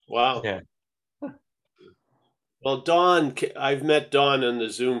Wow. Yeah. Well, Don, I've met Don on the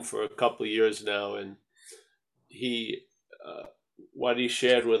Zoom for a couple of years now, and he, uh, what he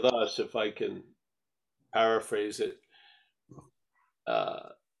shared with us, if I can paraphrase it, uh,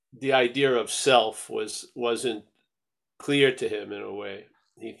 the idea of self wasn't clear to him in a way.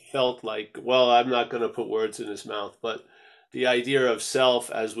 He felt like, well, I'm not going to put words in his mouth, but the idea of self,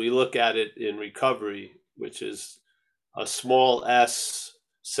 as we look at it in recovery, which is a small s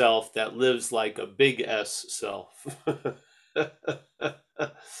self that lives like a big S self.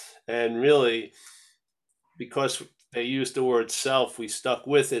 And really, because they used the word self, we stuck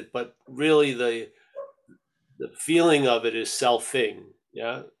with it, but really the feeling of it is selfing.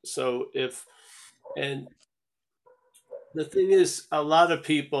 Yeah. So if, and the thing is, a lot of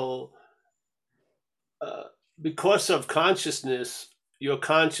people, uh, because of consciousness, you're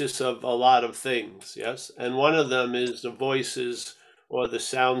conscious of a lot of things, yes? And one of them is the voices or the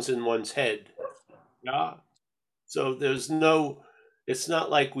sounds in one's head. Yeah. So it's not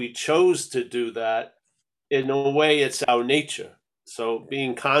like we chose to do that. In a way, it's our nature. So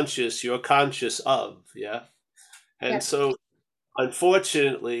being conscious, you're conscious of, yeah? And Yep. so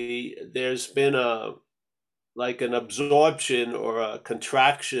unfortunately, there's been like an absorption or a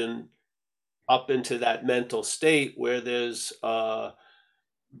contraction up into that mental state where there's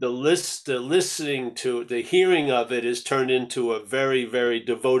the listening to the hearing of it is turned into a very, very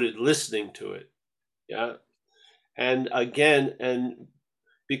devoted listening to it. Yeah. And again, and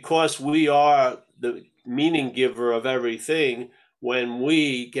because we are the meaning giver of everything, when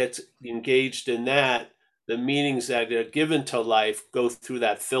we get engaged in that, the meanings that are given to life go through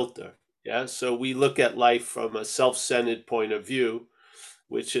that filter. Yeah. So we look at life from a self-centered point of view,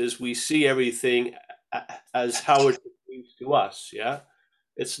 which is we see everything as how it pertains to us. Yeah.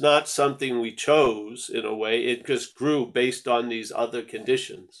 It's not something we chose in a way. It just grew based on these other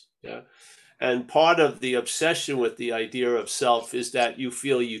conditions. Yeah. And part of the obsession with the idea of self is that you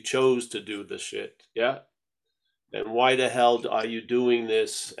feel you chose to do the shit. Yeah. And why the hell are you doing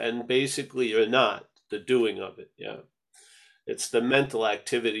this? And basically, you're not the doing of it. Yeah. It's the mental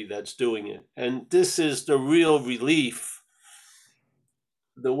activity that's doing it. And this is the real relief.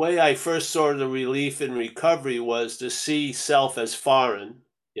 The way I first saw the relief in recovery was to see self as foreign.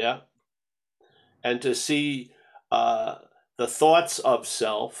 Yeah. And to see uh, the thoughts of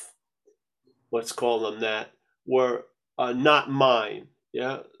self, let's call them that, were not mine.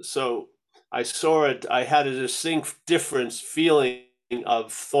 Yeah. So I saw it, I had a distinct difference feeling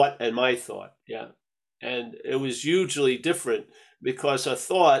of thought and my thought. Yeah. And it was hugely different because a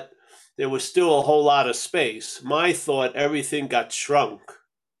thought, there was still a whole lot of space. My thought, everything got shrunk,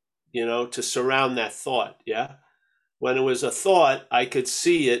 to surround that thought. Yeah. When it was a thought, I could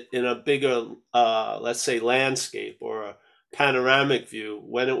see it in a bigger, let's say, landscape or a panoramic view.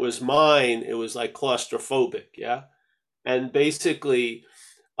 When it was mine, it was like claustrophobic, yeah? And basically,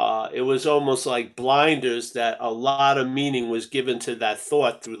 it was almost like blinders that a lot of meaning was given to that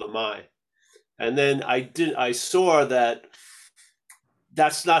thought through the mind. And then I saw that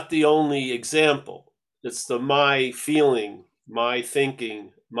that's not the only example. It's the my feeling, my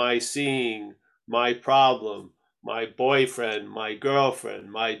thinking, my seeing, my problem, my boyfriend, my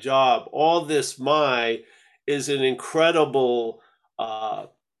girlfriend, my job. All this my is an incredible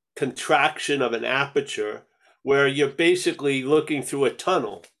contraction of an aperture where you're basically looking through a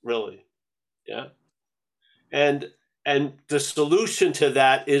tunnel, really. Yeah. And and the solution to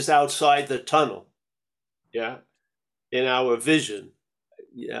that is outside the tunnel. Yeah. In our vision.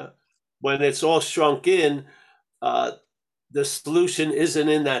 Yeah. When it's all shrunk in, uh, the solution isn't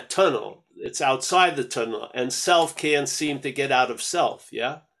in that tunnel. It's outside the tunnel, and self can't seem to get out of self.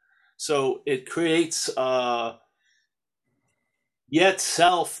 Yeah. So it creates yet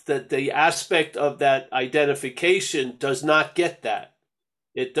self that the aspect of that identification does not get that.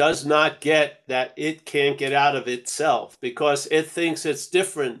 It does not get that it can't get out of itself because it thinks it's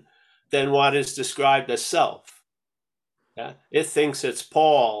different than what is described as self. Yeah? It thinks it's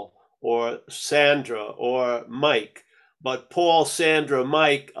Paul or Sandra or Mike, but Paul, Sandra,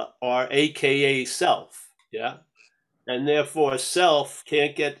 Mike are AKA self. Yeah. And therefore self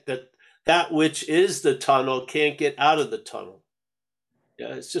can't get that which is the tunnel can't get out of the tunnel.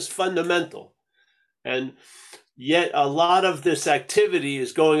 Yeah. It's just fundamental. And yet a lot of this activity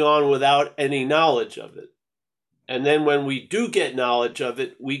is going on without any knowledge of it. And then when we do get knowledge of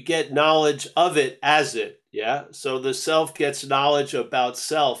it, we get knowledge of it as it. Yeah. So the self gets knowledge about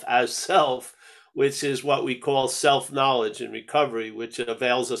self as self, which is what we call self knowledge in recovery, which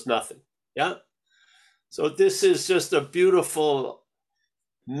avails us nothing. Yeah. So this is just a beautiful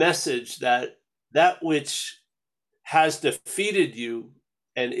message that which has defeated you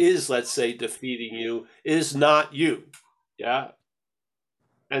and is, let's say, defeating you is not you. Yeah.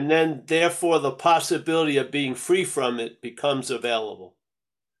 And then, therefore, the possibility of being free from it becomes available,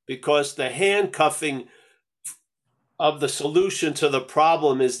 because the handcuffing of the solution to the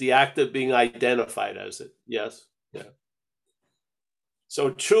problem is the act of being identified as it. Yes? Yeah.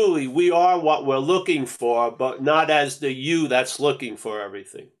 So truly, we are what we're looking for, but not as the you that's looking for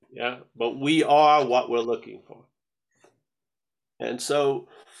everything. Yeah? But we are what we're looking for. And so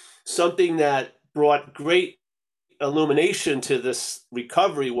something that brought great illumination to this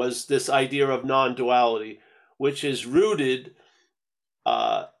recovery was this idea of non-duality, which is rooted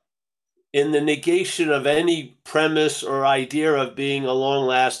in the negation of any premise or idea of being a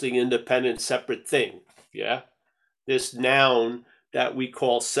long-lasting, independent, separate thing. Yeah, this noun that we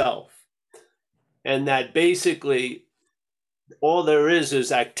call self, and that basically all there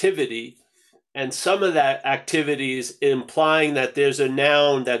is activity, and some of that activity is implying that there's a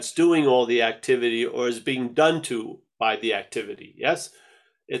noun that's doing all the activity or is being done to by the activity. Yes,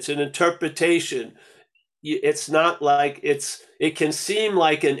 it's an interpretation. It's not like it can seem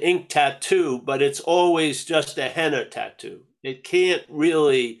like an ink tattoo, but it's always just a henna tattoo. It can't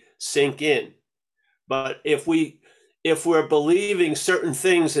really sink in. But if we're believing certain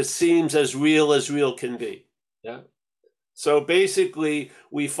things, it seems as real can be. Yeah. So basically,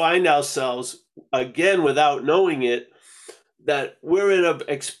 we find ourselves, again, without knowing it, that we're in an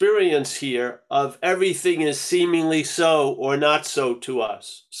experience here of everything is seemingly so or not so to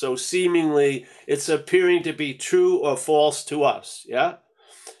us. So seemingly, it's appearing to be true or false to us. Yeah.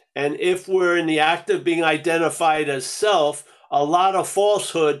 And if we're in the act of being identified as self, a lot of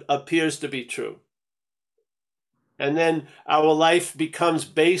falsehood appears to be true. And then our life becomes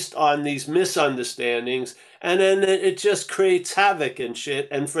based on these misunderstandings, and then it just creates havoc and shit.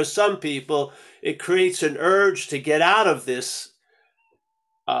 And for some people, it creates an urge to get out of this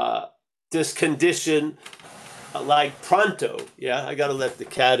this condition, like pronto. Yeah, I gotta let the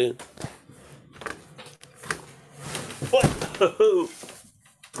cat in.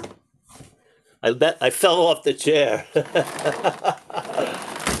 I fell off the chair.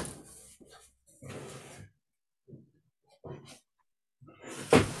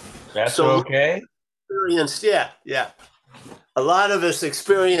 That's so okay. Experienced, yeah. A lot of us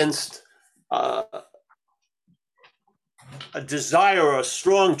experienced a desire or a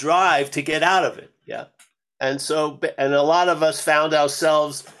strong drive to get out of it. Yeah. And a lot of us found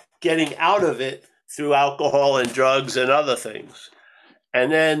ourselves getting out of it through alcohol and drugs and other things. And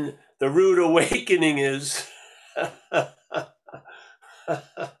then the rude awakening is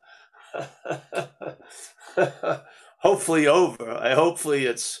hopefully over. Hopefully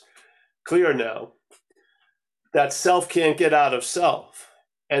it's clear now that self can't get out of self.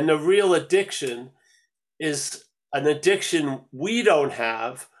 And the real addiction is an addiction we don't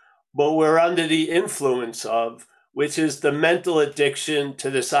have, but we're under the influence of, which is the mental addiction to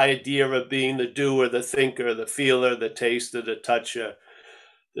this idea of being the doer, the thinker, the feeler, the taster, the toucher,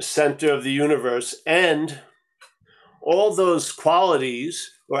 the center of the universe. And all those qualities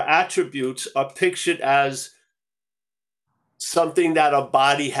or attributes are pictured as something that a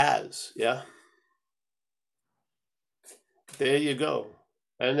body has. Yeah. There you go.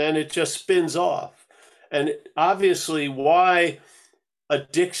 And then it just spins off. And obviously, why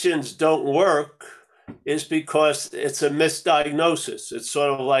addictions don't work is because it's a misdiagnosis. It's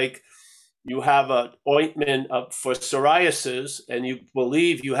sort of like you have an ointment for psoriasis and you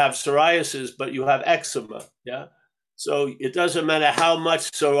believe you have psoriasis, but you have eczema. Yeah. So it doesn't matter how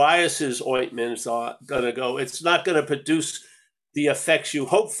much psoriasis ointments are going to go, it's not going to produce the effects you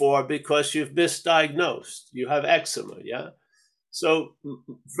hope for because you've misdiagnosed. You have eczema. Yeah. So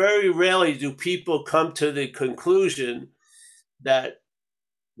very rarely do people come to the conclusion that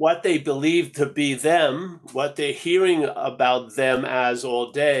what they believe to be them, what they're hearing about them as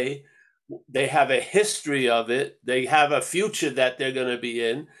all day, they have a history of it, they have a future that they're going to be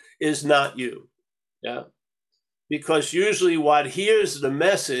in, is not you. Yeah. Because usually what hears the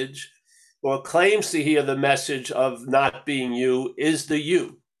message or claims to hear the message of not being you is the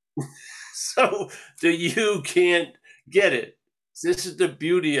you. So the you can't get it. This is the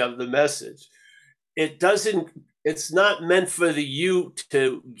beauty of the message. It's not meant for the you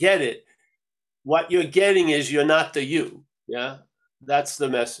to get it. What you're getting is you're not the you. Yeah. That's the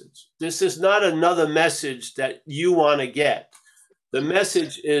message. This is not another message that you want to get. The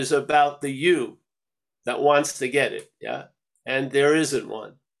message is about the you that wants to get it. Yeah. And there isn't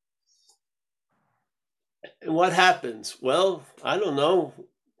one. And what happens? Well, I don't know.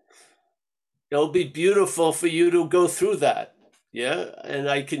 It'll be beautiful for you to go through that. Yeah. And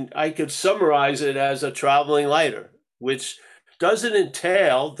I could summarize it as a traveling lighter, which doesn't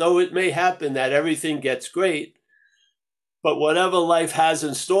entail, though it may happen that everything gets great, but whatever life has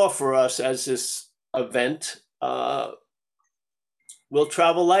in store for us as this event, we'll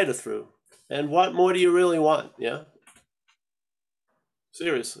travel lighter through. And what more do you really want? Yeah.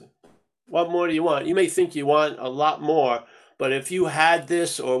 Seriously. What more do you want? You may think you want a lot more, but if you had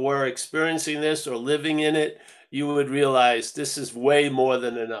this or were experiencing this or living in it, you would realize this is way more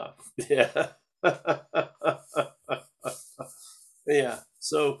than enough. Yeah. Yeah.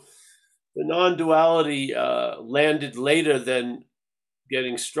 So the non-duality landed later than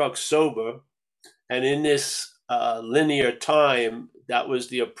getting struck sober. And in this linear time, that was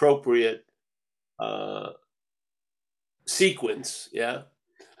the appropriate sequence. Yeah.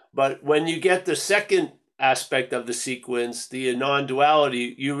 But when you get the second aspect of the sequence, the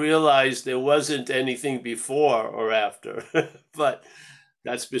non-duality, you realize there wasn't anything before or after. But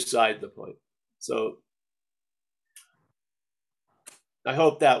that's beside the point. So I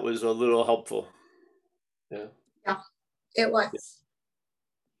hope that was a little helpful. Yeah. Yeah, it was.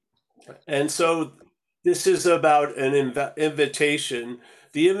 And so this is about an invitation.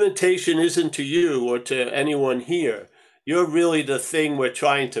 The invitation isn't to you or to anyone here. You're really the thing we're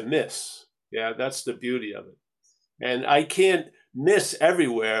trying to miss. Yeah, that's the beauty of it. And I can't miss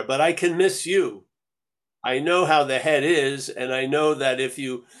everywhere, but I can miss you. I know how the head is, and I know that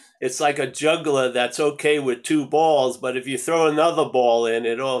it's like a juggler that's okay with two balls, but if you throw another ball in,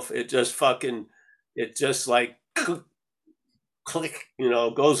 it just like click,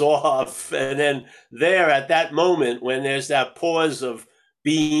 goes off. And then there at that moment, when there's that pause of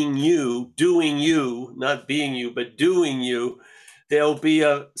being you, doing you, not being you, but doing you, there'll be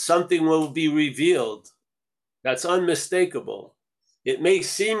something will be revealed that's unmistakable. It may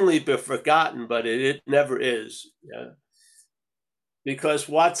seemingly be forgotten, but it never is. Yeah. Because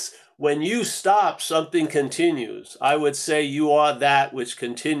when you stop, something continues. I would say you are that which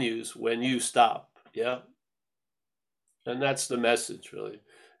continues when you stop. Yeah. And that's the message, really.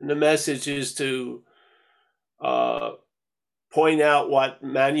 And the message is to point out what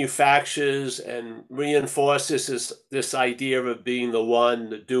manufactures and reinforces this idea of being the one,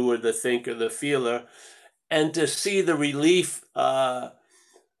 the doer, the thinker, the feeler, and to see the relief of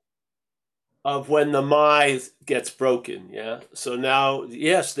when the mind gets broken. Yeah. So now,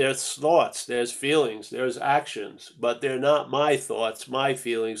 yes, there's thoughts, there's feelings, there's actions, but they're not my thoughts, my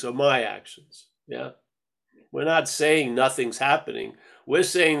feelings, or my actions. Yeah. We're not saying nothing's happening. We're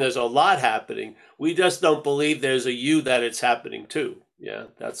saying there's a lot happening. We just don't believe there's a you that it's happening to. Yeah,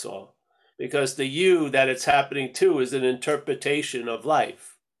 that's all. Because the you that it's happening to is an interpretation of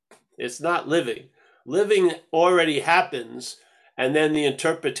life. It's not living. Living already happens, and then the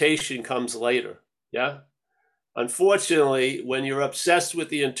interpretation comes later. Yeah. Unfortunately, when you're obsessed with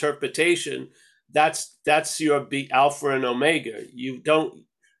the interpretation, that's your alpha and omega.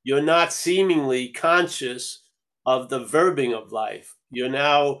 You're not seemingly conscious of the verbing of life. You're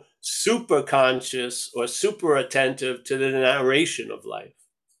now super conscious or super attentive to the narration of life.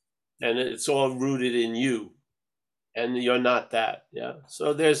 And it's all rooted in you. And you're not that. Yeah.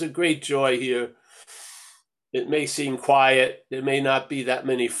 So there's a great joy here. It may seem quiet. There may not be that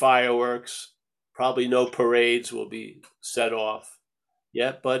many fireworks. Probably no parades will be set off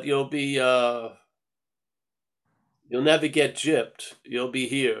yet, but you'll never get gypped. You'll be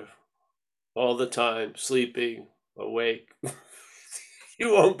here all the time, sleeping, awake.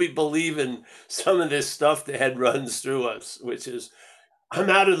 You won't be believing some of this stuff the head runs through us, which is,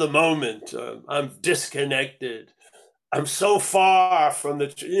 I'm out of the moment. I'm disconnected. I'm so far from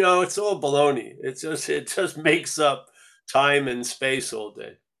it's all baloney. It just makes up time and space all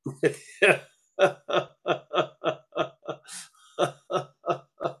day.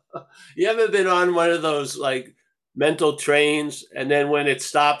 You ever been on one of those like mental trains, and then when it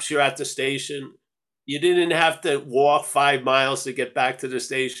stops, you're at the station? You didn't have to walk 5 miles to get back to the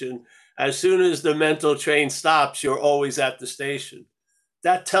station. As soon as the mental train stops, you're always at the station.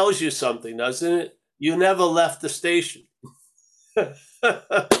 That tells you something, doesn't it? You never left the station.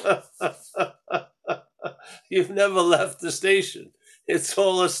 You've never left the station. It's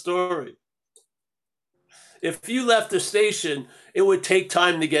all a story. If you left the station, it would take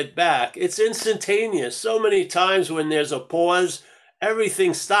time to get back. It's instantaneous. So many times when there's a pause,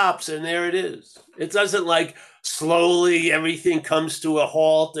 everything stops and there it is. It doesn't like slowly everything comes to a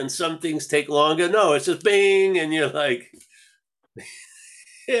halt and some things take longer. No, it's just bing and you're like,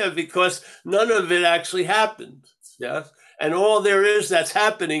 yeah, because none of it actually happened. Yeah. And all there is that's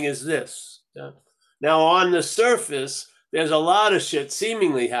happening is this. Yeah. Now on the surface, there's a lot of shit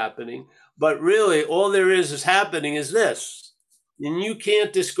seemingly happening, but really all there is happening is this. And you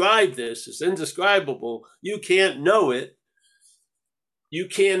can't describe this. It's indescribable. You can't know it. you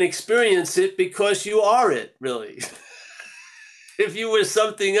can't experience it because you are it, really. If you were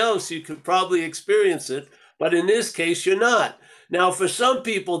something else, you could probably experience it. But in this case, you're not. Now, for some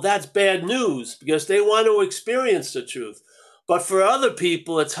people, that's bad news because they want to experience the truth. But for other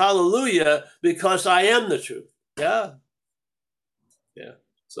people, it's hallelujah because I am the truth. Yeah. Yeah.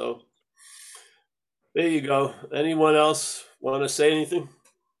 So there you go. Anyone else want to say anything?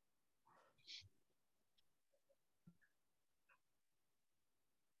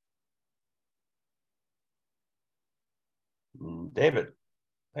 David.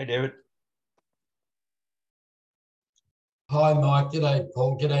 Hey, David. Hi, Mike. G'day,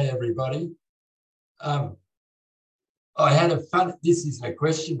 Paul. G'day, everybody. I had a fun, this isn't a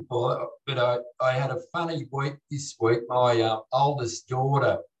question, Paul, but I had a funny week this week. My oldest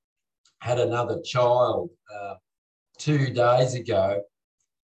daughter had another child 2 days ago.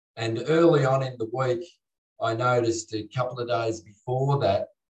 And early on in the week, I noticed a couple of days before that,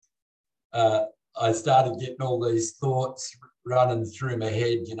 I started getting all these thoughts running through my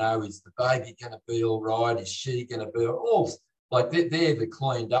head, you know, is the baby going to be all right? Is she going to be all like they're the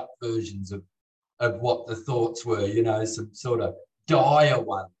cleaned up versions of what the thoughts were, you know, some sort of dire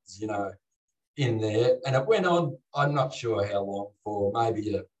ones, you know, in there. And it went on, I'm not sure how long for,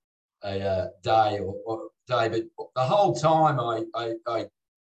 maybe a day or day, but the whole time I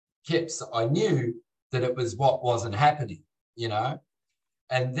knew that it was what wasn't happening, you know.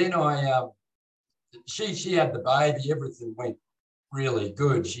 And then she had the baby, everything went really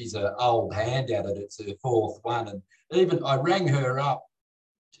good. She's an old hand at it. It's her fourth one. And even I rang her up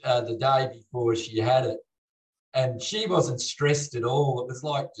the day before she had it, and she wasn't stressed at all. It was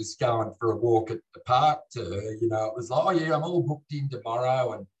like just going for a walk at the park to her, you know. It was like, oh yeah, I'm all booked in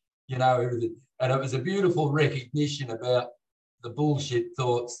tomorrow, and you know, everything. And it was a beautiful recognition about the bullshit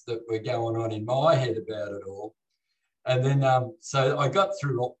thoughts that were going on in my head about it all. And then so I got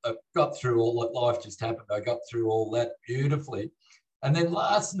through all that. Life just happened. I got through all that beautifully. And then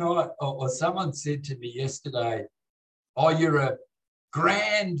last night, or someone said to me yesterday, oh, you're a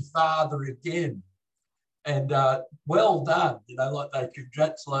grandfather again. And well done, you know, like they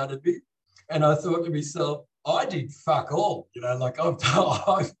congratulated me. And I thought to myself, I did fuck all, you know, like I've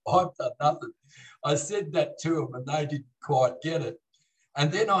done nothing. I said that to them and they didn't quite get it. And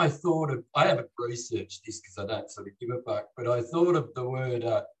then I thought of, I haven't researched this because I don't sort of give a fuck, but I thought of the word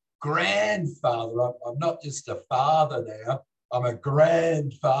grandfather. I'm not just a father now. I'm a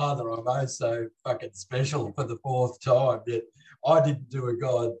grandfather. I'm also fucking special for the fourth time. Yet I didn't do a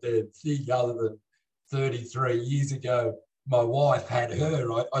goddamn thing other than 33 years ago, my wife had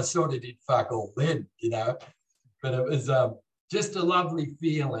her. I sort of did fuck all then, you know. But it was just a lovely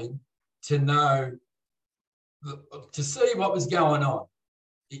feeling to know, to see what was going on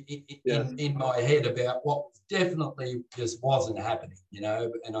in my head about what definitely just wasn't happening, you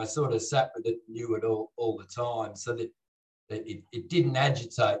know. And I sort of sat with it, knew it all the time, so that it didn't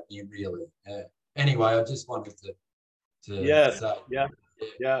agitate me really. Anyway, I just wanted to say.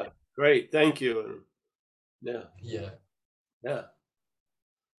 Yeah. Great. Thank you. Yeah.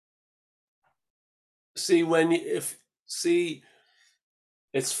 See,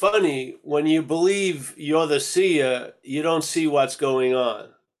 it's funny when you believe you're the seer, you don't see what's going on.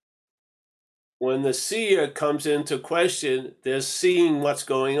 When the seer comes into question, they're seeing what's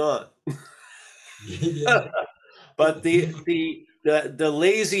going on. Yeah. But the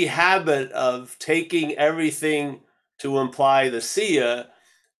lazy habit of taking everything to imply the seer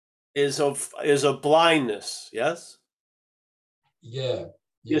is a blindness. Yes. Yeah.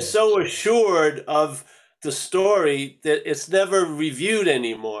 You're so assured of the story that it's never reviewed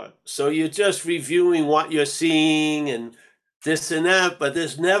anymore. So you're just reviewing what you're seeing and this and that, but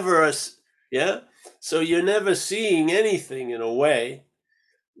there's never so you're never seeing anything in a way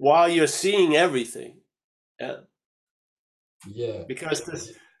while you're seeing everything.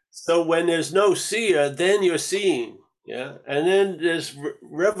 Because so when there's no seer, then you're seeing. And then there's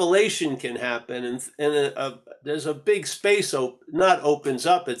revelation can happen, and there's a big space not opens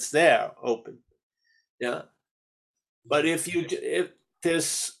up, it's there open. But if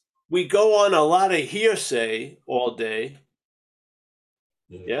we go on a lot of hearsay all day,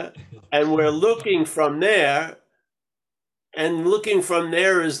 and we're looking from there, and looking from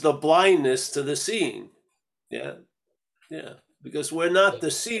there is the blindness to the seeing. Because we're not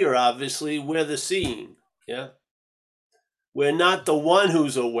the seer, obviously, we're the seeing. We're not the one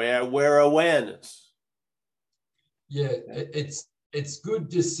who's aware, we're awareness. It's good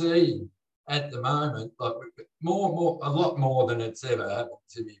to see at the moment, like a lot more than it's ever happened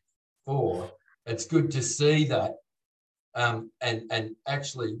to me before. It's good to see that and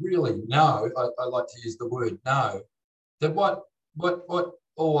actually really know, I like to use the word know, that what what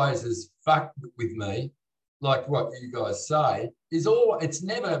always has fucked with me, like what you guys say, is it's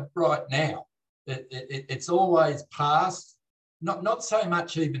never right now. It's always past, not so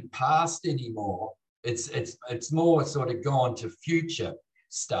much even past anymore. It's more sort of gone to future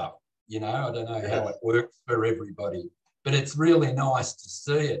stuff. You know, I don't know how it works for everybody, but it's really nice to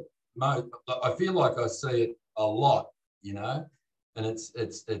see it. I feel like I see it a lot, you know, and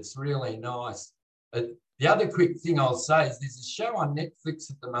it's really nice. The other quick thing I'll say is there's a show on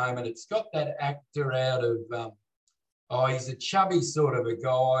Netflix at the moment. It's got that actor out of, he's a chubby sort of a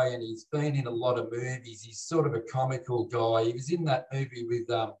guy, and he's been in a lot of movies. He's sort of a comical guy. He was in that movie with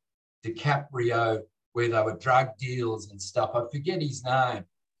DiCaprio where they were drug dealers and stuff. I forget his name.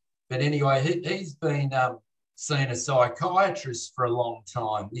 But anyway, he's been seeing a psychiatrist for a long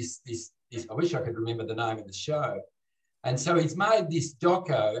time. This I wish I could remember the name of the show. And so he's made this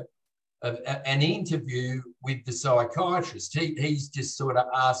doco of an interview with the psychiatrist. He's just sort of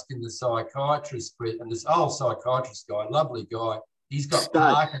asking the psychiatrist, and this old psychiatrist guy, lovely guy, he's got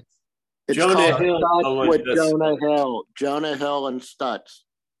Parkinson's. Jonah Hill with Jonah Hill and Stutz.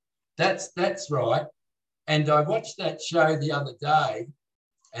 That's right. And I watched that show the other day,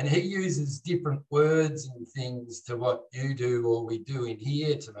 and he uses different words and things to what you do or we do in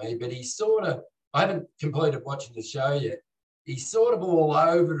here to me, but he's sort of, I haven't completed watching the show yet. He's sort of all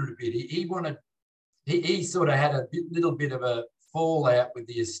over it a bit. He sort of had a little bit of a fallout with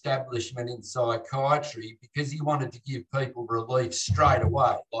the establishment in psychiatry because he wanted to give people relief straight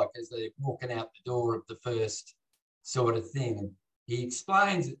away, like as they're walking out the door of the first sort of thing. And he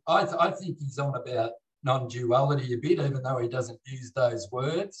explains, I think he's on about non-duality a bit, even though he doesn't use those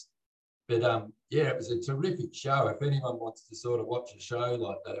words. But yeah, it was a terrific show. If anyone wants to sort of watch a show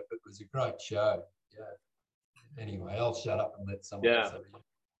like that, it was a great show. Yeah. Anyway, I'll shut up and let someone else have it.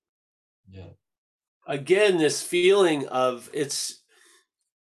 Yeah. Again, this feeling of it's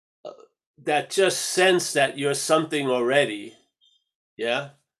that just sense that you're something already,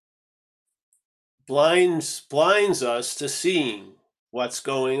 yeah, blinds us to seeing what's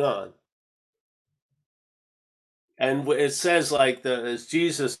going on. And it says, like as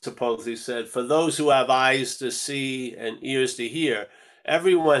Jesus supposedly said, for those who have eyes to see and ears to hear,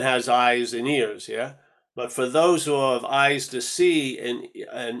 everyone has eyes and ears, yeah? But for those who have eyes to see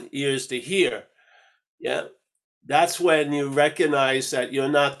and ears to hear, yeah, that's when you recognize that you're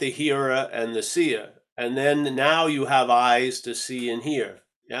not the hearer and the seer. And then now you have eyes to see and hear,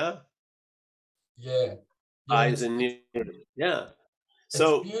 yeah? Yeah. Eyes and ears, yeah.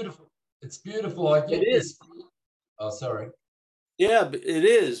 So it's beautiful. It's beautiful. I get this. Oh, sorry. Yeah, it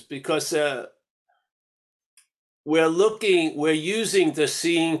is, because we're using the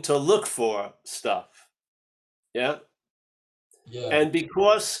seeing to look for stuff. Yeah. Yeah. And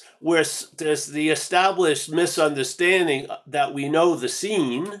because there's the established misunderstanding that we know the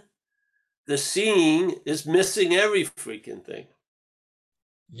seeing is missing every freaking thing.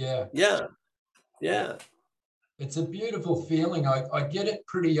 Yeah. Yeah. Yeah. It's a beautiful feeling. I get it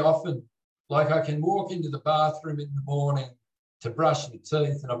pretty often. Like I can walk into the bathroom in the morning to brush my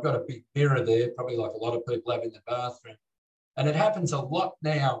teeth, and I've got a big mirror there, probably like a lot of people have in the bathroom. And it happens a lot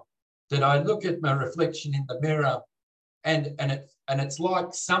now that I look at my reflection in the mirror, and it's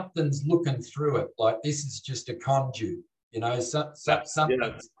like something's looking through it. Like this is just a conduit, you know. Something.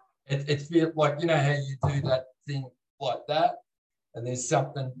 Yeah. It feels like, you know how you do that thing like that, and there's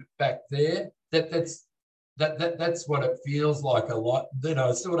something back there. That's what it feels like a lot. Then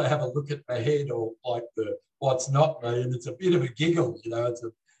I sort of have a look at my head, or like what's not me, and it's a bit of a giggle, you know.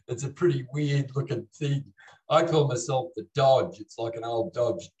 It's a pretty weird looking thing. I call myself the Dodge. It's like an old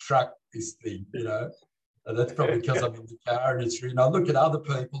Dodge truck, this thing, you know. And that's probably because I'm in the car industry. And I look at other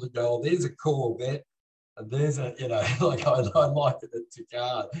people and go, oh, there's a Corvette, and there's a, you know, like I liken it to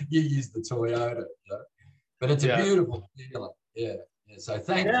cars. You use the Toyota, you know. But it's a beautiful feeling. Yeah. So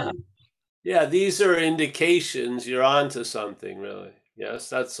thank you. Yeah, these are indications you're onto something, really. Yes,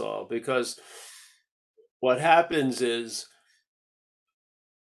 that's all. Because what happens is,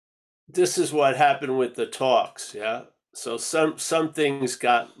 this is what happened with the talks, yeah? So some things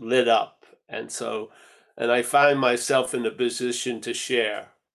got lit up, and I find myself in a position to share,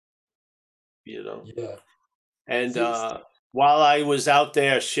 you know? Yeah. And while I was out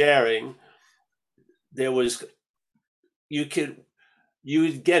there sharing, you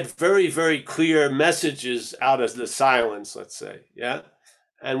would get very, very clear messages out of the silence, let's say, yeah?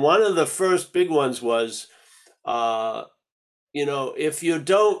 And one of the first big ones was, you know, if you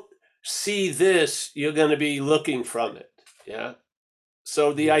don't see this, you're going to be looking from it, yeah?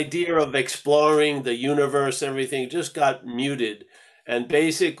 So the idea of exploring the universe, everything just got muted. And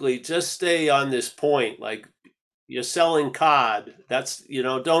basically just stay on this point, like, You're selling cod. That's,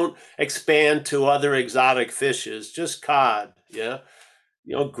 don't expand to other exotic fishes, just cod. Yeah.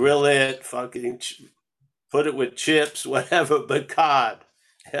 Grill it, fucking put it with chips, whatever, but cod.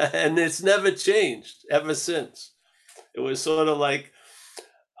 And it's never changed ever since. It was sort of like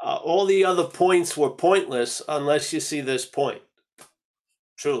all the other points were pointless unless you see this point.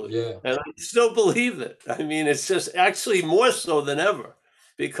 Truly. Yeah. And I still believe it. I mean, it's just actually more so than ever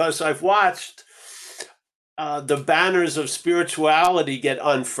because I've watched the banners of spirituality get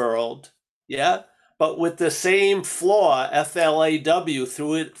unfurled. Yeah. But with the same flaw, FLAW,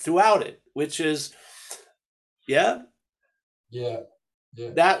 throughout it, which is, Yeah.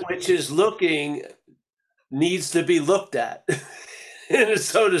 that which is looking needs to be looked at. And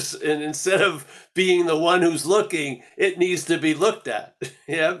instead of being the one who's looking, it needs to be looked at.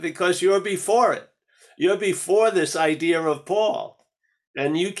 Yeah, because you're before it. You're before this idea of Paul,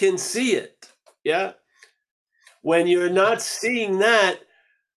 and you can see it. Yeah. When you're not seeing that,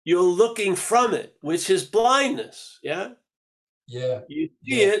 you're looking from it, which is blindness. Yeah. Yeah. You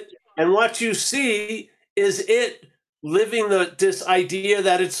see it, and what you see is it living this idea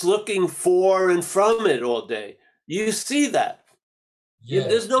that it's looking for and from it all day. You see that. Yeah.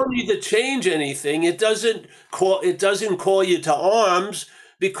 There's no need to change anything. It doesn't call you to arms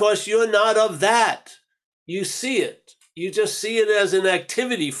because you're not of that. You see it. You just see it as an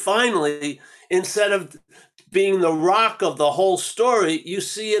activity. Finally, instead of being the rock of the whole story, you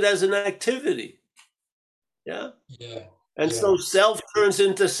see it as an activity. Yeah. Yeah. And so self turns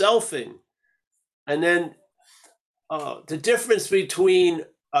into selfing. And then the difference between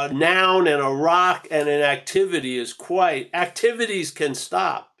a noun and a rock and an activity is activities can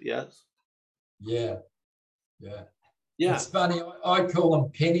stop. Yes. Yeah. It's funny. I call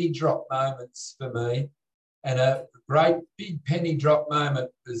them penny drop moments for me, and a great big penny drop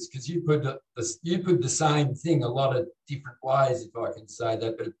moment is because you put the same thing a lot of different ways, if I can say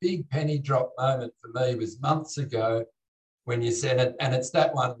that. But a big penny drop moment for me was months ago when you said it, and it's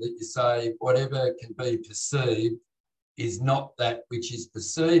that one that you say whatever can be perceived is not that which is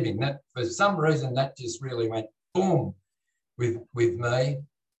perceiving. That for some reason that just really went boom with me,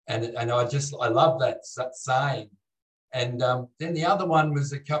 and I love that saying. And then the other one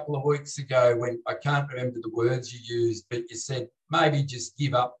was a couple of weeks ago when I can't remember the words you used, but you said maybe just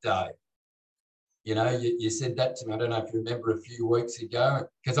give up, Dave. You said that to me. I don't know if you remember a few weeks ago,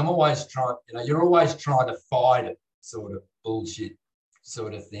 because I'm always trying. You're always trying to fight it, sort of bullshit,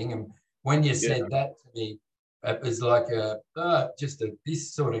 sort of thing. And when you said that to me, it was like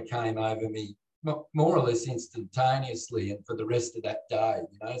this sort of came over me more or less instantaneously, and for the rest of that day,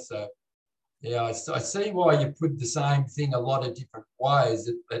 So yeah, I see why you put the same thing a lot of different ways.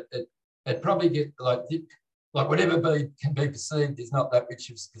 It probably get like whatever can be perceived is not that which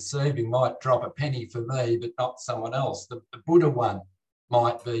is perceiving might drop a penny for me, but not someone else. The Buddha one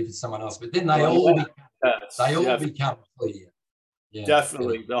might be for someone else, but then they all become clear. Yeah,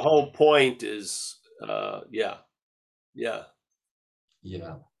 definitely. The whole point is, yeah.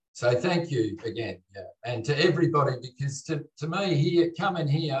 So thank you again, and to everybody, because to me here, coming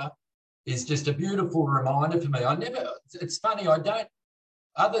here is just a beautiful reminder for me. It's funny,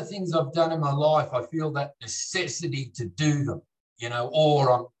 other things I've done in my life, I feel that necessity to do them,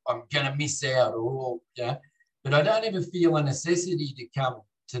 or I'm going to miss out, but I don't ever feel a necessity to come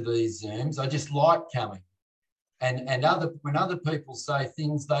to these Zooms. I just like coming. And when other people say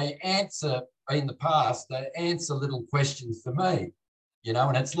things, they answer in the past, they answer little questions for me,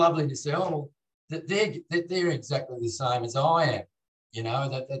 and it's lovely to say, they're exactly the same as I am,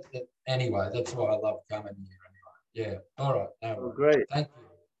 anyway, that's why I love coming here anyway. Yeah. All right. No, great. Thank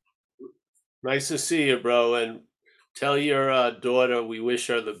you. Nice to see you, bro. And tell your daughter we wish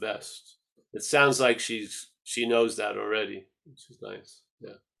her the best. It sounds like she knows that already, which is nice.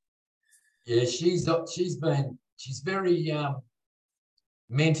 Yeah. Yeah, she's very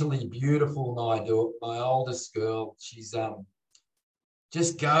mentally beautiful. My oldest girl, she's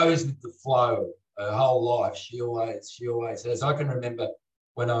just goes with the flow her whole life. She always has. I can remember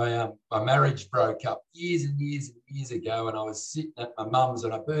when my marriage broke up years and years and years ago, and I was sitting at my mum's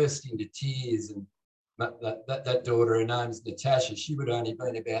and I burst into tears. And that daughter, her name's Natasha, she would only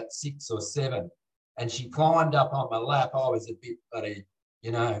been about 6 or 7, and she climbed up on my lap. I was a bit bloody,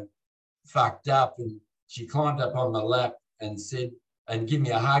 fucked up, and she climbed up on my lap and said, and give me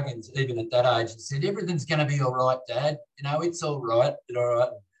a hug, and even at that age, and said, everything's going to be all right, Dad. It's all right. All right.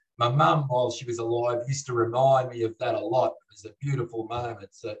 My mum, while she was alive, used to remind me of that a lot. It was a beautiful moment.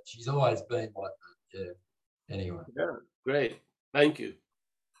 So she's always been like that. Yeah. Anyway. Yeah, great. Thank you.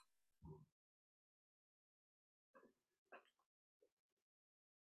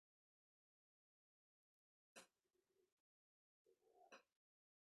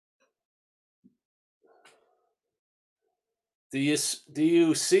 Do you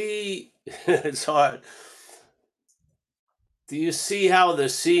see? It's hard. Do you see how the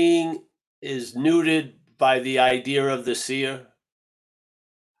seeing is neutered by the idea of the seer?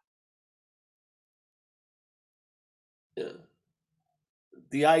 Yeah.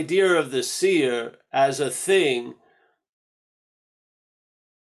 The idea of the seer as a thing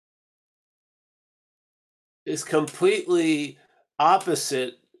is completely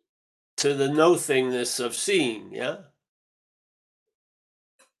opposite to the no-thingness of seeing, yeah?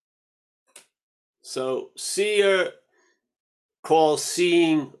 So seer calls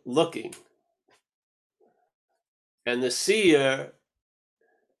seeing looking. And the seer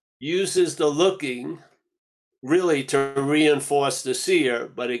uses the looking really to reinforce the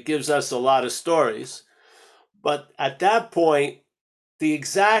seer, but it gives us a lot of stories. But at that point, the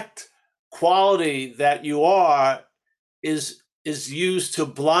exact quality that you are is used to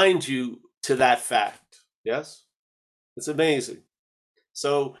blind you to that fact. Yes? It's amazing.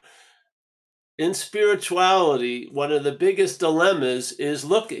 So in spirituality, one of the biggest dilemmas is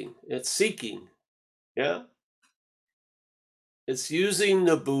looking. It's seeking. Yeah? It's using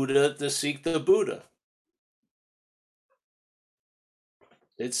the Buddha to seek the Buddha.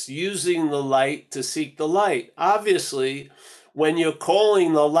 It's using the light to seek the light. Obviously, when you're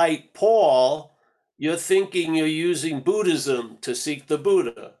calling the light Paul, you're thinking you're using Buddhism to seek the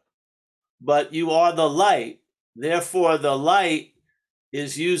Buddha. But you are the light. Therefore, the light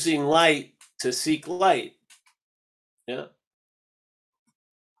is using light to seek light. Yeah.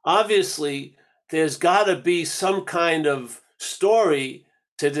 Obviously, there's got to be some kind of story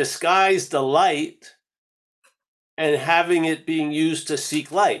to disguise the light and having it being used to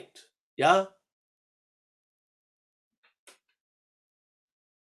seek light. Yeah?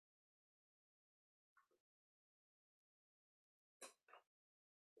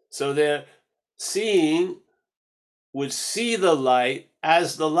 So their seeing would see the light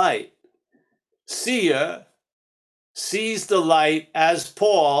as the light. Seer sees the light as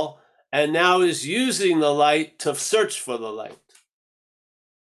Paul and now is using the light to search for the light.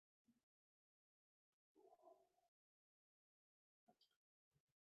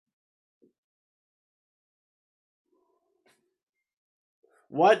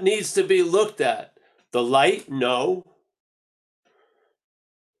 What needs to be looked at? The light? No.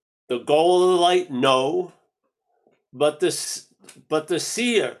 The goal of the light? No. But the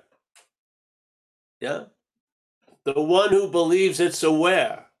seer, yeah? The one who believes it's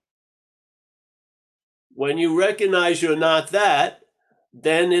aware. When you recognize you're not that,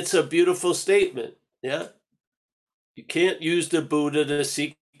 then it's a beautiful statement, yeah? You can't use the Buddha to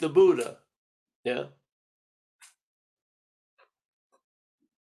seek the Buddha, yeah?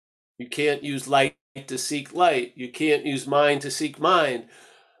 You can't use light to seek light. You can't use mind to seek mind.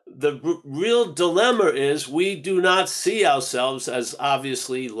 The real dilemma is we do not see ourselves as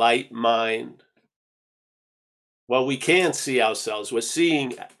obviously light mind. Well, we can see ourselves. We're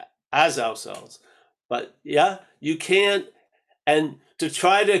seeing as ourselves. But yeah, you can't. And to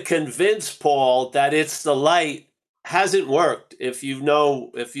try to convince Paul that it's the light hasn't worked. If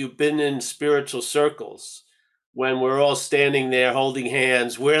you've been in spiritual circles, when we're all standing there holding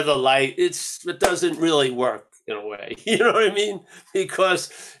hands, we're the light. It doesn't really work in a way. You know what I mean?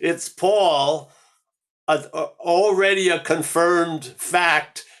 Because it's Paul, already a confirmed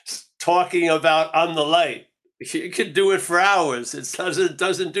fact, talking about I'm the light. You could do it for hours. It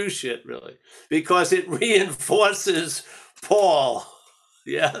doesn't do shit really, because it reinforces Paul.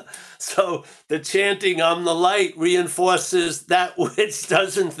 Yeah. So the chanting I'm the light reinforces that which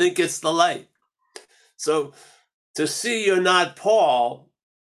doesn't think it's the light. So to see you're not Paul,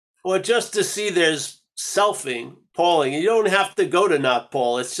 or just to see there's selfing, Pauling, you don't have to go to not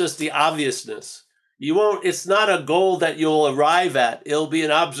Paul. It's just the obviousness. It's not a goal that you'll arrive at. It'll be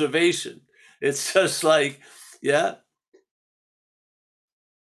an observation. It's just like, yeah.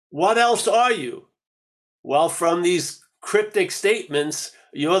 What else are you? Well, from these cryptic statements,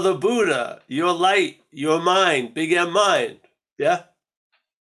 you're the Buddha, you're light, you're mind, big M mind. Yeah.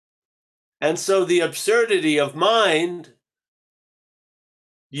 And so the absurdity of mind,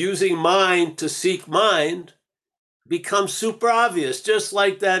 using mind to seek mind, becomes super obvious, just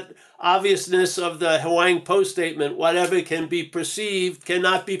like that obviousness of the Huang Po statement, whatever can be perceived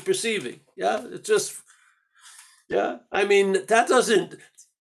cannot be perceiving. Yeah, it's just, yeah. I mean,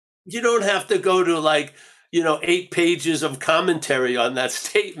 you don't have to go to 8 pages of commentary on that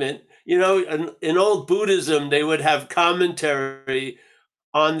statement. In old Buddhism, they would have commentary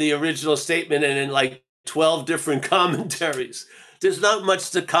on the original statement and in 12 different commentaries. There's not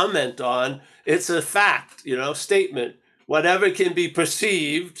much to comment on. It's a fact, statement. Whatever can be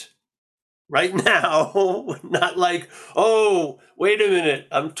perceived, right now, not like, oh, wait a minute,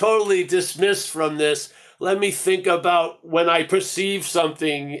 I'm totally dismissed from this. Let me think about when I perceive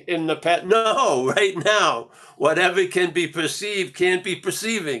something in the past. No, right now, whatever can be perceived can't be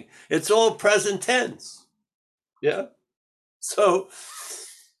perceiving. It's all present tense. Yeah. So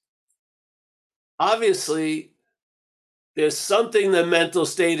obviously, there's something the mental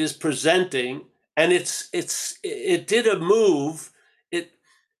state is presenting, and it did a move.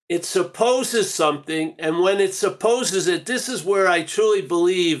 It supposes something, and when it supposes it, this is where I truly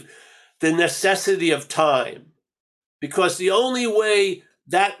believe the necessity of time, because the only way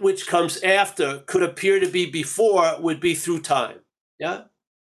that which comes after could appear to be before would be through time. Yeah.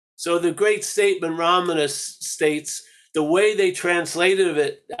 So the great statement Ramana states, the way they translated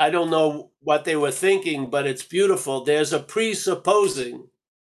it, I don't know what they were thinking, but it's beautiful. There's a presupposing.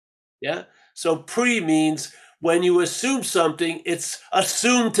 Yeah. So pre means when you assume something, it's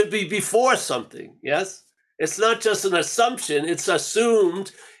assumed to be before something. Yes. It's not just an assumption. It's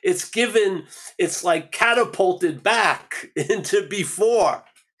assumed. It's given. It's like catapulted back into before.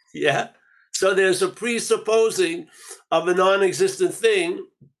 Yeah. So there's a presupposing of a non-existent thing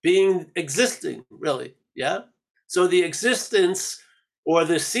being existing, really. Yeah. So the existence or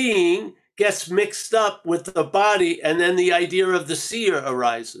the seeing gets mixed up with the body, and then the idea of the seer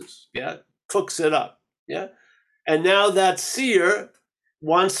arises. Yeah. Cooks it up. Yeah. And now that seer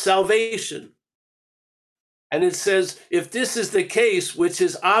wants salvation. And it says, if this is the case, which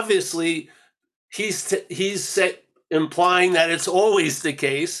is obviously, he's implying that it's always the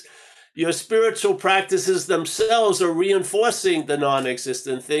case, your spiritual practices themselves are reinforcing the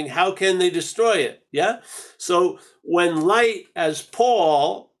non-existent thing. How can they destroy it? Yeah. So when light, as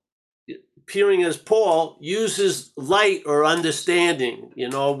Paul, appearing as Paul, uses light or understanding,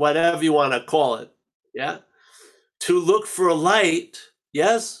 whatever you want to call it, yeah, to look for light,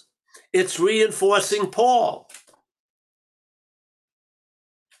 yes, it's reinforcing Paul.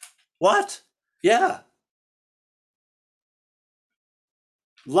 What? Yeah.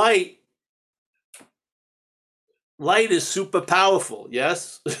 Light is super powerful,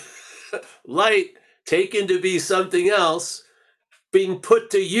 yes? Light taken to be something else, being put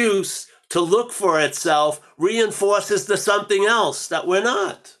to use to look for itself, reinforces the something else that we're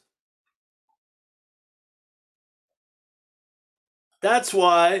not. That's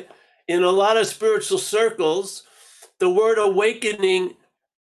why in a lot of spiritual circles, the word awakening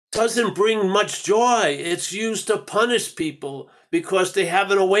doesn't bring much joy. It's used to punish people because they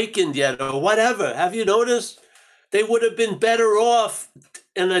haven't awakened yet or whatever. Have you noticed? They would have been better off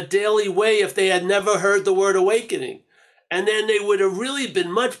in a daily way if they had never heard the word awakening. And then they would have really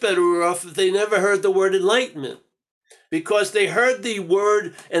been much better off if they never heard the word enlightenment, because they heard the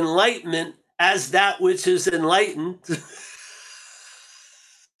word enlightenment as that which is enlightened.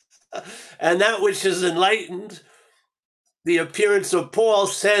 And that which is enlightened, the appearance of Paul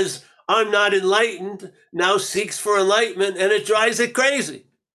says, I'm not enlightened, now seeks for enlightenment, and it drives it crazy.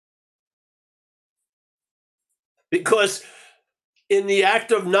 Because in the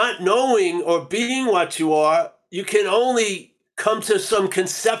act of not knowing or being what you are, you can only come to some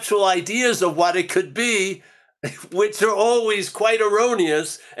conceptual ideas of what it could be, which are always quite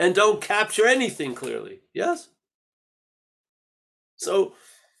erroneous and don't capture anything clearly. Yes? So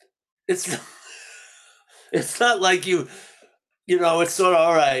it's not like it's sort of,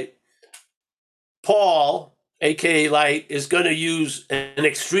 all right, Paul, aka light, is going to use an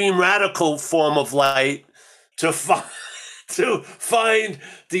extreme radical form of light to find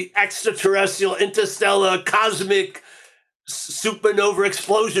the extraterrestrial, interstellar, cosmic supernova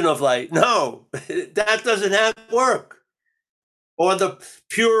explosion of light. No, that doesn't work. Or the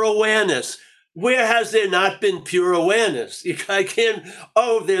pure awareness. Where has there not been pure awareness? I can't,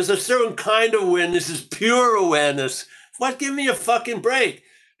 there's a certain kind of awareness, is pure awareness. What? Give me a fucking break.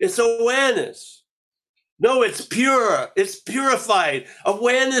 It's awareness. No, it's pure. It's purified.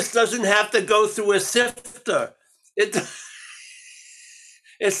 Awareness doesn't have to go through a sifter. It's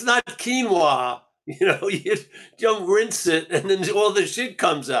not quinoa. You don't rinse it and then all the shit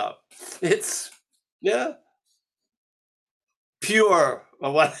comes out. It's, yeah, pure.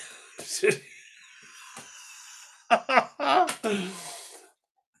 What?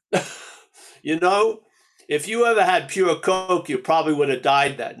 If you ever had pure Coke, you probably would have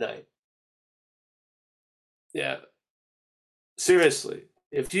died that night. Yeah. Seriously.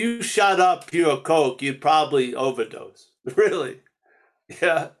 If you shot up pure Coke, you'd probably overdose. Really.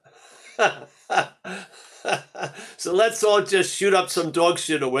 Yeah. So let's all just shoot up some dog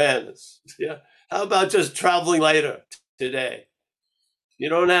shit awareness. Yeah. How about just traveling later today? You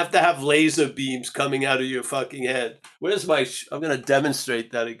don't have to have laser beams coming out of your fucking head. Where's my? I'm going to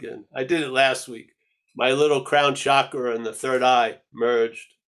demonstrate that again. I did it last week. My little crown chakra and the third eye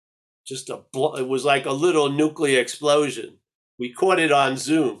merged. It was like a little nuclear explosion. We caught it on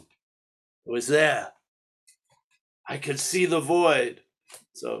Zoom. It was there. I could see the void.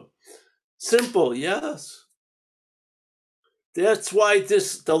 So simple, yes. That's why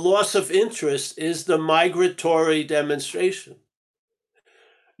the loss of interest is the migratory demonstration.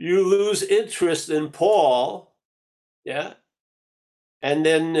 You lose interest in Paul, yeah, and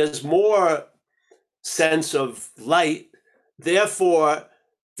then there's more sense of light. Therefore,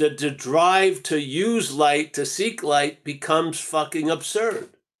 the drive to use light, to seek light, becomes fucking absurd.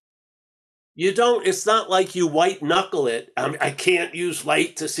 It's not like you white knuckle it. I can't use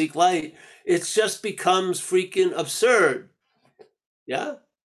light to seek light. It just becomes freaking absurd. Yeah?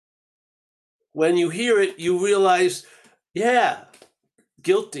 When you hear it, you realize, yeah,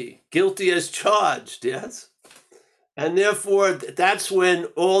 guilty as charged, yes? And therefore, that's when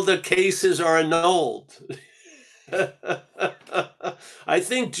all the cases are annulled. I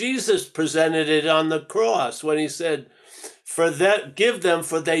think Jesus presented it on the cross when he said, give them,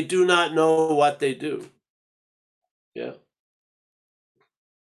 for they do not know what they do. Yeah.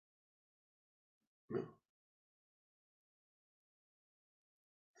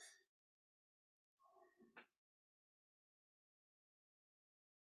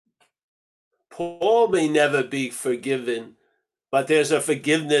 Paul may never be forgiven, but there's a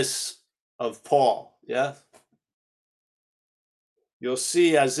forgiveness of Paul. Yeah. You'll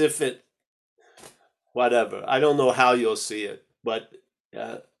see as if whatever. I don't know how you'll see it, but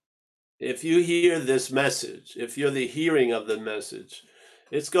if you hear this message, if you're the hearing of the message,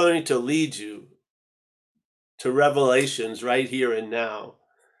 it's going to lead you to revelations right here and now.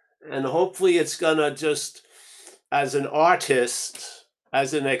 And hopefully it's going to just, as an artist,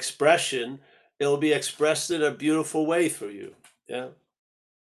 as an expression, it'll be expressed in a beautiful way for you. Yeah.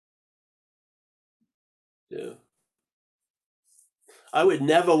 Yeah. I would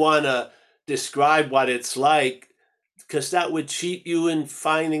never want to describe what it's like, because that would cheat you in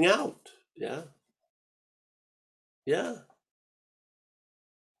finding out. Yeah. Yeah.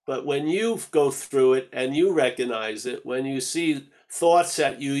 But when you go through it and you recognize it, when you see thoughts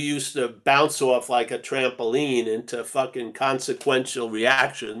that you used to bounce off like a trampoline into fucking consequential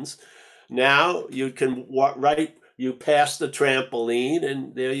reactions, now you can you pass the trampoline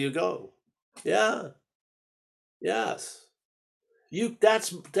and there you go. Yeah. Yes.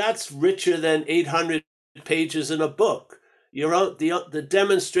 That's richer than 800 pages in a book. The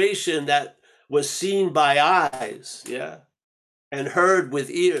demonstration that was seen by eyes, yeah, and heard with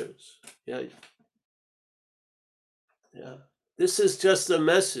ears. Yeah. Yeah. This is just a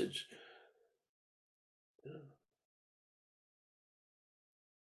message. Yeah.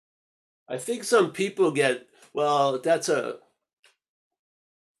 I think some people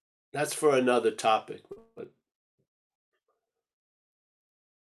that's for another topic. But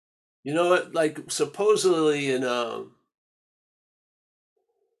you know what? Like supposedly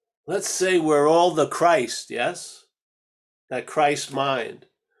let's say we're all the Christ, yes? That Christ mind.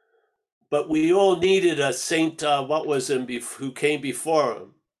 But we all needed a saint, who came before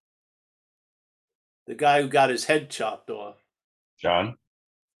him? The guy who got his head chopped off.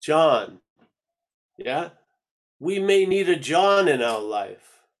 John. Yeah? We may need a John in our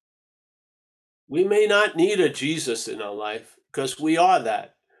life. We may not need a Jesus in our life, because we are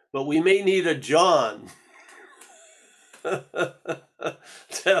that. But we may need a John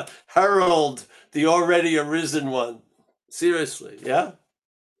to herald the already arisen one. Seriously, yeah?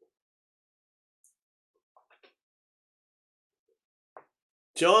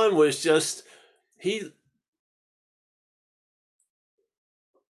 John was just, he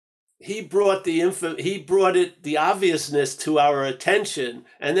brought the obviousness to our attention,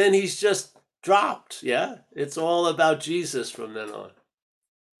 and then he's just dropped, yeah? It's all about Jesus from then on.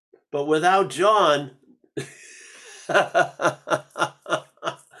 But without John,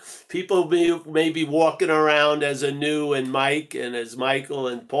 people may be walking around as Anu and Mike and as Michael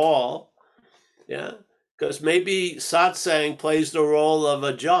and Paul, yeah? Because maybe satsang plays the role of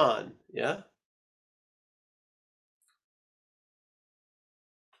a John, yeah?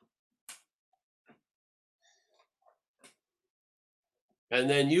 And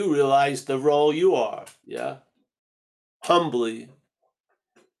then you realize the role you are, yeah? Humbly.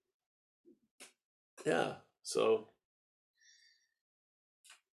 Yeah, so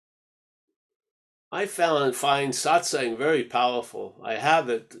I find satsang very powerful. I have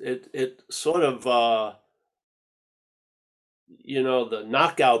it. It sort of, the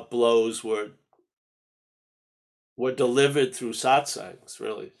knockout blows were were delivered through satsangs,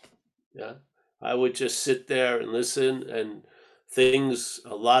 really. Yeah. I would just sit there and listen, and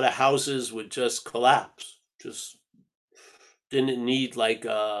a lot of houses would just collapse. Just didn't need like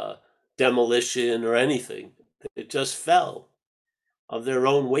demolition or anything. It just fell of their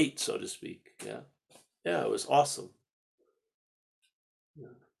own weight, so to speak. Yeah. Yeah, it was awesome. Yeah.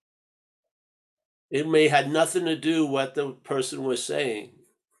 It may had nothing to do what the person was saying.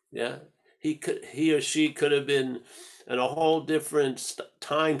 Yeah. He or she could have been in a whole different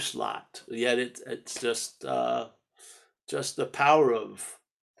time slot. Yet it's just the power of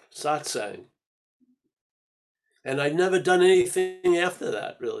satsang. And I've never done anything after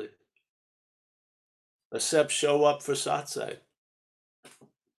that, really, except show up for satsang.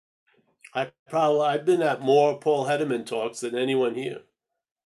 I've been at more Paul Hederman talks than anyone here,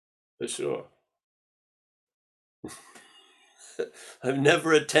 for sure. I've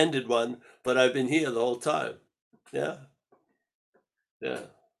never attended one, but I've been here the whole time. Yeah. Yeah.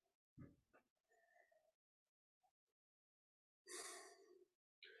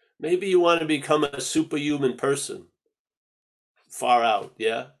 Maybe you want to become a superhuman person, far out,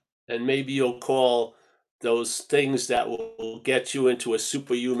 yeah? And maybe you'll call those things that will get you into a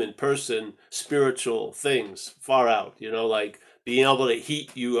superhuman person spiritual things, far out, like being able to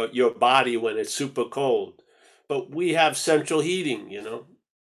heat your body when it's super cold. But we have central heating,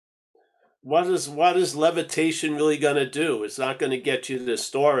 What is levitation really going to do? It's not going to get you to the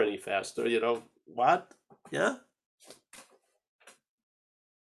store any faster, What? Yeah?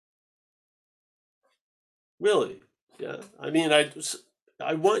 Really? Yeah. I mean, I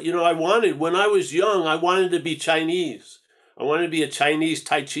wanted, when I was young, I wanted to be Chinese. I wanted to be a Chinese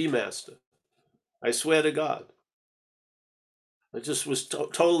Tai Chi master. I swear to God. I just was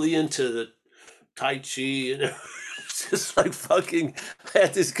totally into the Tai Chi, It's just like fucking, I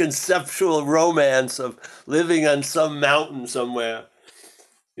had this conceptual romance of living on some mountain somewhere,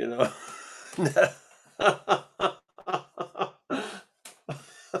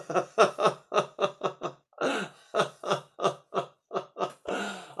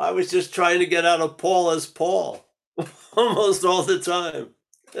 I was just trying to get out of Paul as Paul almost all the time.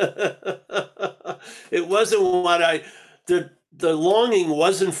 It wasn't the longing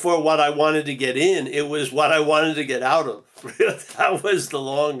wasn't for what I wanted to get in. It was what I wanted to get out of. That was the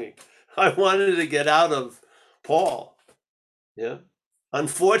longing. I wanted to get out of Paul. Yeah.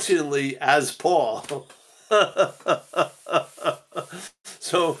 Unfortunately, as Paul.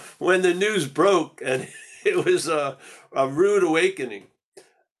 So when the news broke, and it was a rude awakening,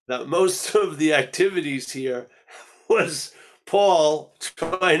 that most of the activities here was Paul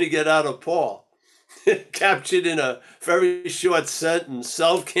trying to get out of Paul. Captured in a very short sentence: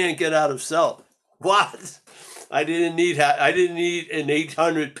 self can't get out of self. What? I didn't need an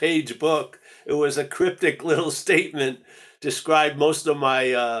 800-page book. It was a cryptic little statement. Described most of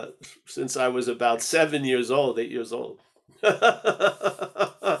my since I was about 8 years old.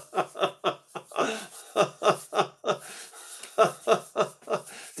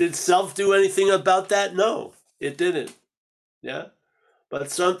 Did self do anything about that? No, it didn't. Yeah. But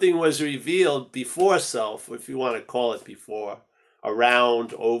something was revealed before self, if you want to call it before,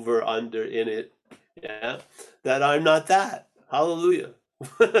 around, over, under, in it, yeah, that I'm not that. Hallelujah.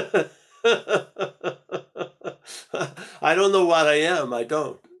 I don't know what I am. I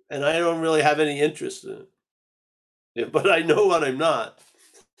don't. And I don't really have any interest in it. Yeah, but I know what I'm not.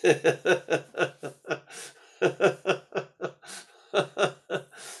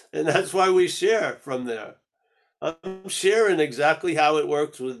 And that's why we share from there. I'm sharing exactly how it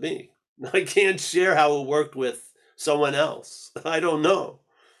works with me. I can't share how it worked with someone else. I don't know.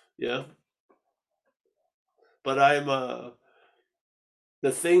 Yeah. But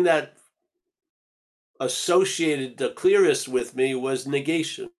the thing that associated the clearest with me was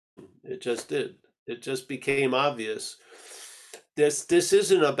negation. It just did. It just became obvious. This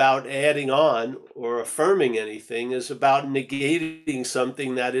isn't about adding on or affirming anything. It's about negating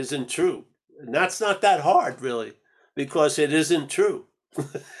something that isn't true. And that's not that hard, really, because it isn't true.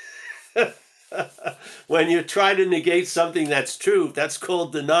 When you try to negate something that's true, that's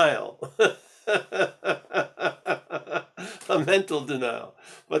called denial. A mental denial.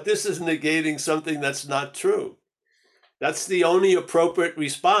 But this is negating something that's not true. That's the only appropriate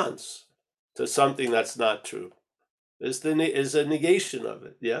response to something that's not true. Is a negation of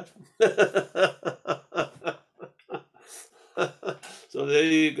it, yeah? So there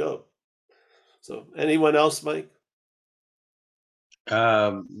you go. So anyone else, Mike?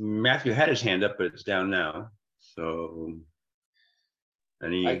 Matthew had his hand up, but it's down now. So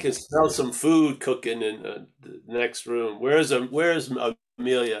I can smell some food cooking in the next room. Where's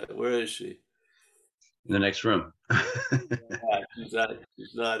Amelia? Where is she? in the next room.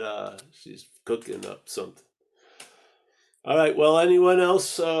 She's cooking up something. All right. Well, anyone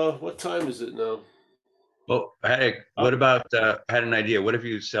else? What time is it now? Well, hey, what about? I had an idea. What if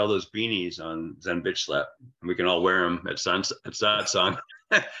you sell those beanies on Zen Bitch Slap, and we can all wear them at Sat Song,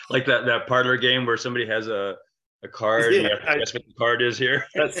 like that parlor game where somebody has a card and you have to guess what the card is here.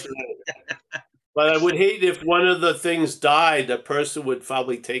 That's right. But I would hate if one of the things died. The person would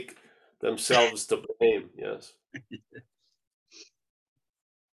probably take themselves to blame. Yes.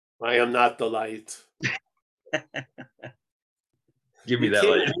 I am not the light. Give me You that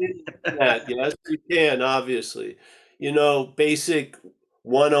can't light. hate that. Yes, you can, obviously. Basic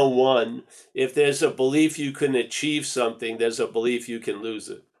 101. If there's a belief you can achieve something, there's a belief you can lose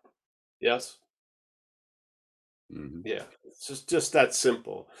it. Yes? Mhm. Yeah. It's just that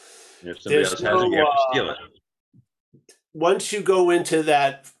simple. If somebody else has it, you have to steal it. Once you go into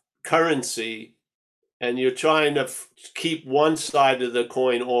that currency and you're trying to keep one side of the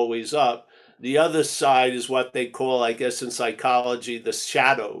coin always up, the other side is what they call, I guess, in psychology, the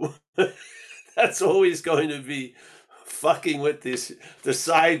shadow. That's always going to be fucking with the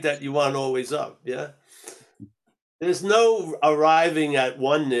side that you want always up. Yeah. There's no arriving at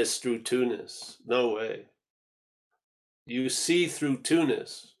oneness through two-ness. No way. You see through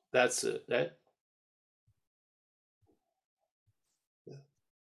two-ness. That's it.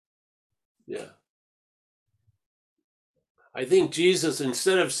 Yeah. I think Jesus,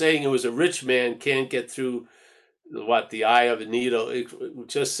 instead of saying it was a rich man can't get through the eye of a needle, it would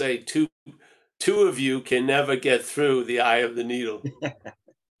just say two of you can never get through the eye of the needle.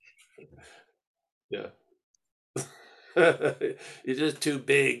 Yeah. You're just too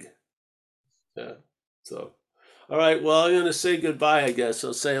big. Yeah. So, all right. Well, I'm going to say goodbye, I guess.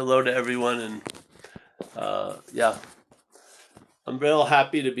 I'll say hello to everyone. And yeah, I'm real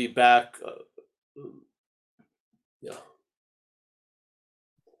happy to be back. Yeah.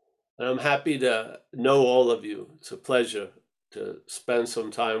 And I'm happy to know all of you. It's a pleasure to spend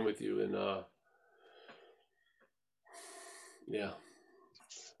some time with you. And yeah.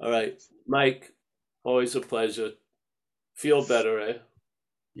 All right. Mike, always a pleasure. Feel better, eh?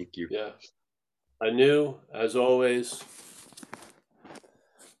 Thank you. Yeah. Anu, as always.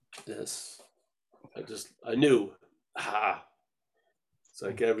 Yes. Anu. Ah. It's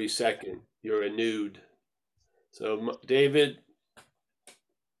like every second you're a nude. So, David,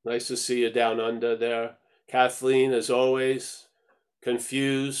 nice to see you down under there. Kathleen, as always,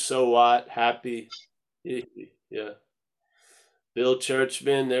 confused, so what? Happy. Yeah. Bill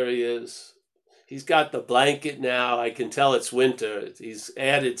Churchman, there he is. He's got the blanket now. I can tell it's winter. He's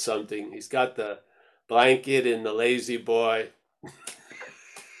added something. He's got the blanket and the lazy boy.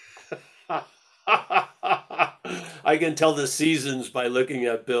 I can tell the seasons by looking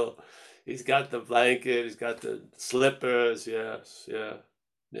at Bill. He's got the blanket. He's got the slippers. Yes,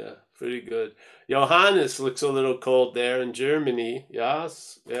 yeah, pretty good. Johannes looks a little cold there in Germany.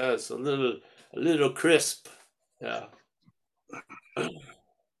 Yes, a little crisp. Yeah.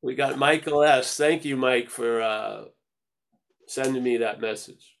 We got Michael S. Thank you, Mike, for sending me that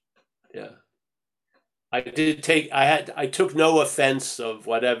message. Yeah. I took no offense of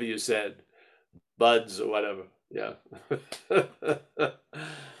whatever you said, buds or whatever. Yeah.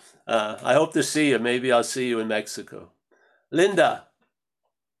 I hope to see you. Maybe I'll see you in Mexico. Linda,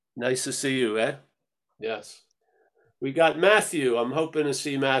 nice to see you, eh? Yes. We got Matthew. I'm hoping to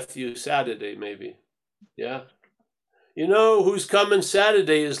see Matthew Saturday, maybe. Yeah. You know who's coming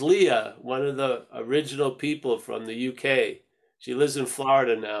Saturday is Leah, one of the original people from the UK. She lives in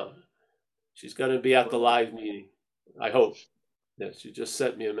Florida now. She's going to be at the live meeting. I hope. Yeah, she just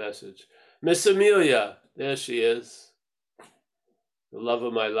sent me a message. Miss Amelia, there she is. The love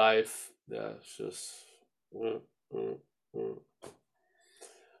of my life. Yeah, it's just.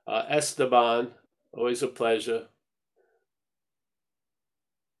 Esteban, always a pleasure.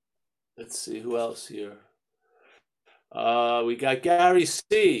 Let's see who else here. We got Gary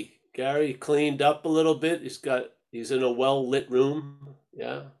C. Gary cleaned up a little bit. He's in a well-lit room.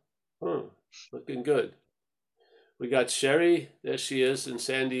 Yeah. Looking good. We got Sherry. There she is in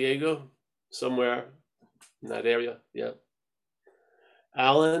San Diego, somewhere in that area. Yeah.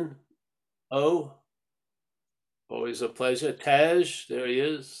 Alan O. Always a pleasure. Taj, there he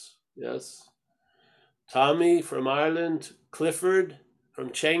is. Yes. Tommy from Ireland. Clifford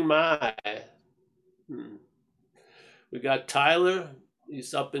from Chiang Mai. We got Tyler.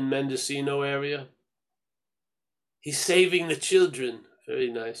 He's up in Mendocino area. He's saving the children.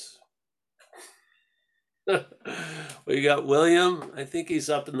 Very nice. We got William. I think he's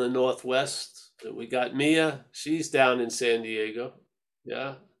up in the Northwest. We got Mia. She's down in San Diego.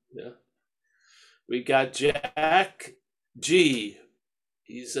 Yeah. We got Jack G.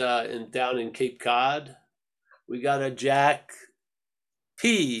 He's down in Cape Cod. We got a Jack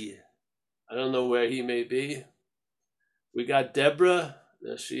P. I don't know where he may be. We got Deborah.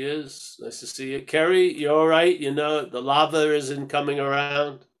 There she is. Nice to see you. Kerry, you all right? You know, the lava isn't coming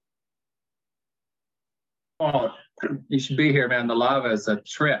around. Oh, you should be here, man. The lava is a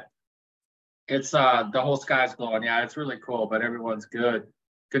trip. It's the whole sky's glowing. Yeah, it's really cool, but everyone's good.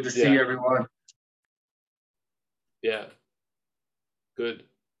 Good to see everyone. Yeah. Good.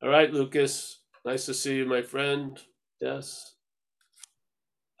 All right, Lucas. Nice to see you, my friend. Yes.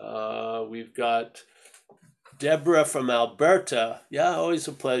 We've got Deborah from Alberta. Yeah, always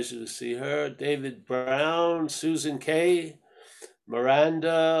a pleasure to see her. David Brown, Susan Kay,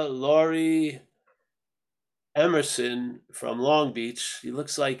 Miranda, Laurie, Emerson from Long Beach. He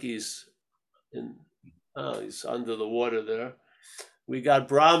looks like he's under the water there. We got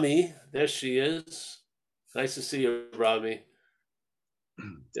Brahmi. There she is. Nice to see you, Brahmi.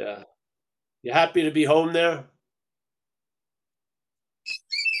 Yeah. You happy to be home there?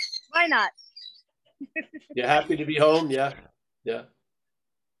 Why not? You happy to be home? Yeah. Yeah.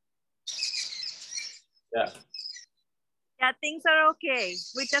 Yeah. Yeah, things are okay.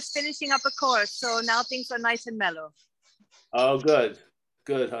 We're just finishing up a course, so now things are nice and mellow. Oh, good.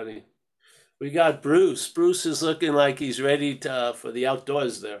 Good, honey. We got Bruce. Bruce is looking like he's ready for the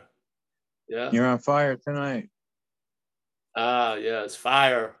outdoors there. Yeah. You're on fire tonight. Ah, yeah, it's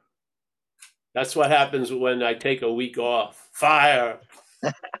fire. That's what happens when I take a week off. Fire.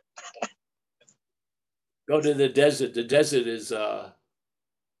 Go to the desert. The desert is got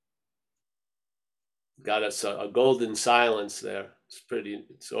us a golden silence there.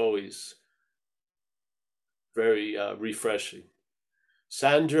 It's always very refreshing.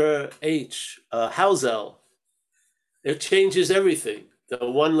 Sandra H. Housel. It changes everything. The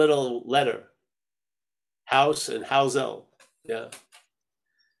one little letter. House and Housel. Yeah.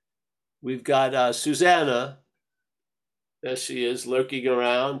 We've got Susanna. There she is, lurking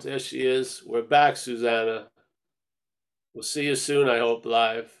around. There she is. We're back, Susanna. We'll see you soon, I hope,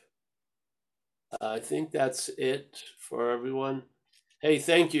 live. I think that's it for everyone. Hey,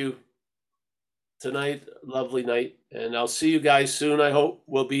 thank you. Tonight, lovely night. And I'll see you guys soon, I hope.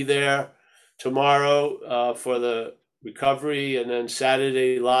 We'll be there tomorrow for the recovery, and then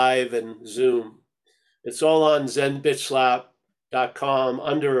Saturday live and Zoom. It's all on ZenBitchLab.com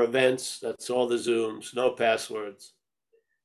under events. That's all the Zooms, no passwords.